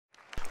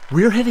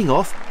We're heading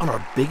off on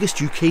our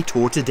biggest UK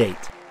tour to date.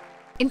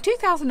 In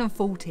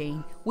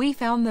 2014, we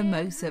found the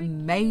most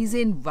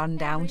amazing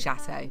rundown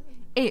chateau.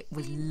 It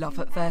was love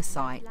at first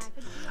sight.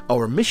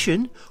 Our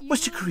mission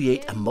was to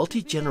create a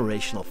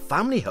multi-generational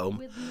family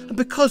home, and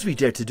because we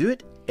dared to do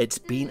it, it's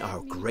been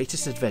our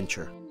greatest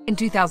adventure. In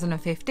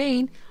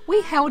 2015,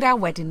 we held our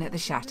wedding at the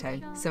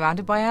chateau,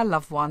 surrounded by our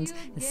loved ones,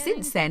 and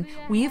since then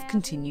we have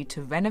continued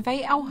to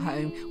renovate our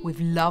home with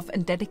love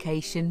and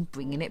dedication,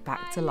 bringing it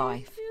back to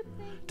life.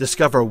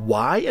 Discover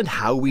why and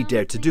how we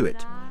dared to do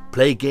it,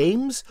 play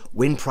games,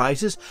 win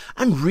prizes,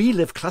 and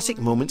relive classic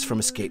moments from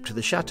Escape to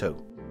the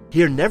Chateau.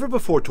 Hear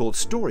never-before-told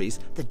stories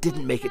that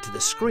didn't make it to the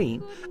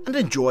screen, and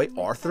enjoy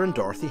Arthur and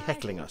Dorothy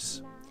heckling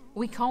us.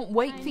 We can't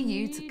wait for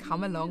you to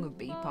come along and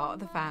be part of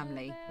the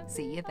family.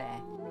 See you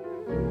there.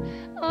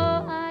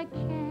 Oh, I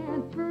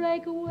can't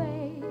break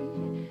away.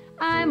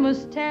 I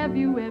must have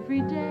you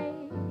every day.